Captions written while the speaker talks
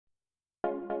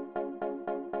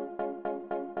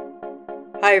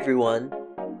Hi everyone,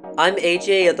 I'm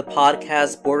AJ of the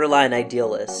podcast Borderline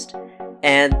Idealist,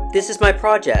 and this is my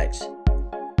project,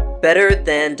 Better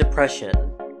Than Depression.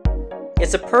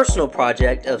 It's a personal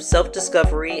project of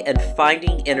self-discovery and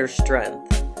finding inner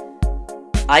strength.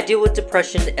 I deal with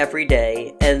depression every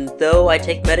day, and though I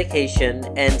take medication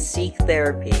and seek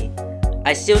therapy,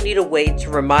 I still need a way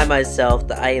to remind myself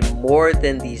that I am more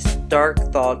than these dark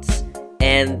thoughts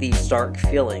and these dark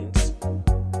feelings.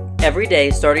 Every day,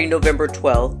 starting November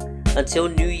 12th until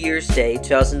New Year's Day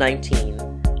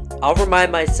 2019, I'll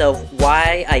remind myself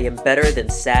why I am better than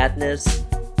sadness,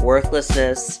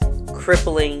 worthlessness,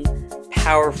 crippling,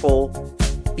 powerful,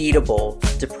 beatable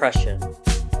depression.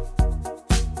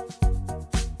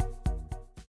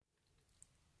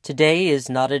 Today is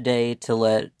not a day to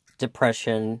let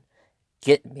depression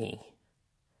get me,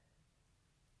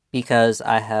 because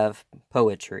I have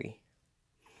poetry.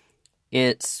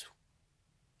 It's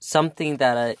something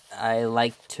that I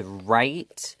like to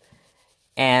write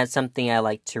and something I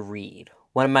like to read.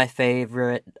 One of my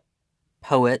favorite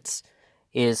poets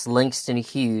is Langston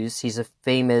Hughes. He's a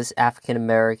famous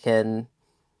African-American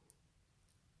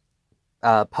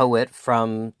poet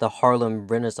from the Harlem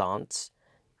Renaissance.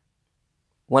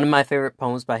 One of my favorite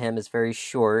poems by him is very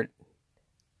short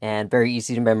and very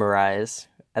easy to memorize.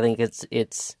 I think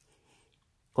it's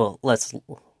well,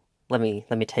 let me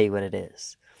tell you what it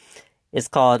is. It's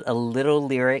called A Little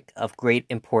Lyric of Great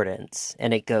Importance,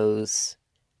 and it goes,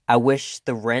 I wish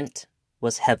the rent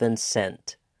was heaven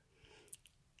sent.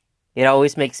 It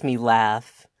always makes me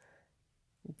laugh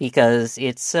because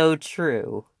it's so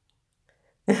true.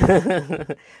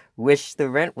 Wish the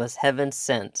rent was heaven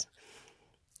sent.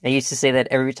 I used to say that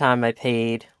every time I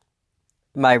paid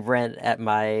my rent at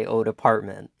my old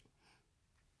apartment.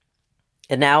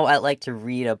 And now I'd like to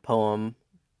read a poem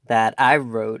that I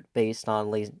wrote based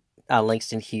on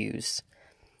Langston Hughes,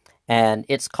 and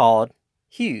it's called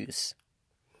Hughes,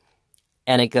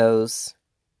 and it goes,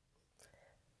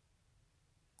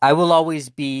 I will always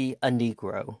be a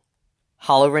Negro,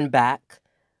 hollering back,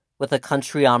 with a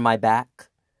country on my back,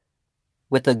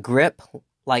 with a grip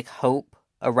like hope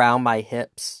around my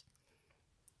hips,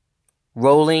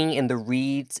 rolling in the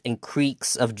reeds and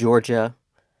creeks of Georgia,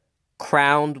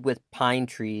 crowned with pine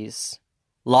trees,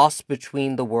 lost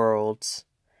between the worlds,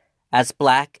 as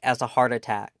black as a heart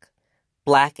attack,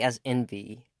 black as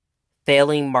envy,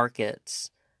 failing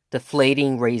markets,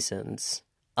 deflating raisins,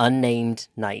 unnamed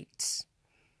nights.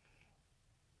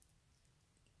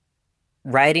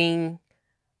 Writing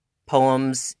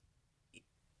poems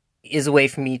is a way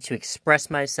for me to express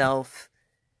myself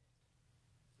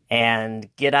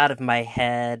and get out of my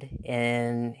head,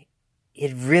 and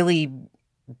it really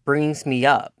brings me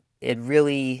up.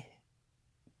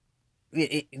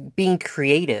 Being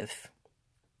creative,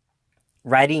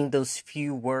 writing those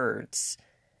few words,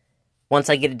 once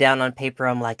I get it down on paper,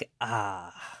 I'm like,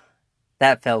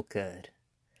 that felt good.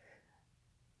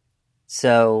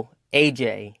 So,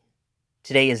 AJ,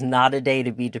 today is not a day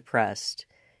to be depressed.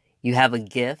 You have a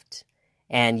gift,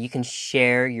 and you can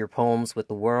share your poems with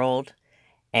the world,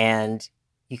 and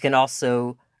you can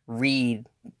also read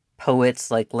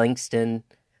poets like Langston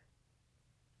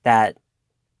that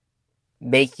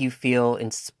make you feel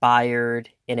inspired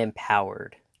and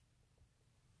empowered.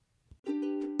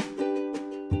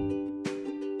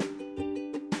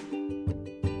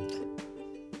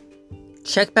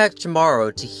 Check back tomorrow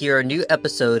to hear a new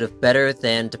episode of Better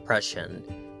Than Depression.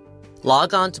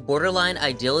 Log on to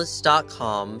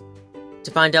borderlineidealist.com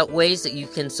to find out ways that you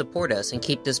can support us and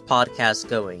keep this podcast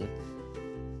going.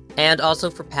 And also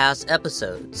for past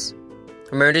episodes.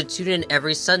 Remember to tune in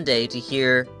every Sunday to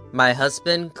hear my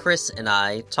husband, Chris, and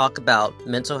I talk about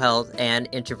mental health and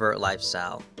introvert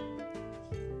lifestyle.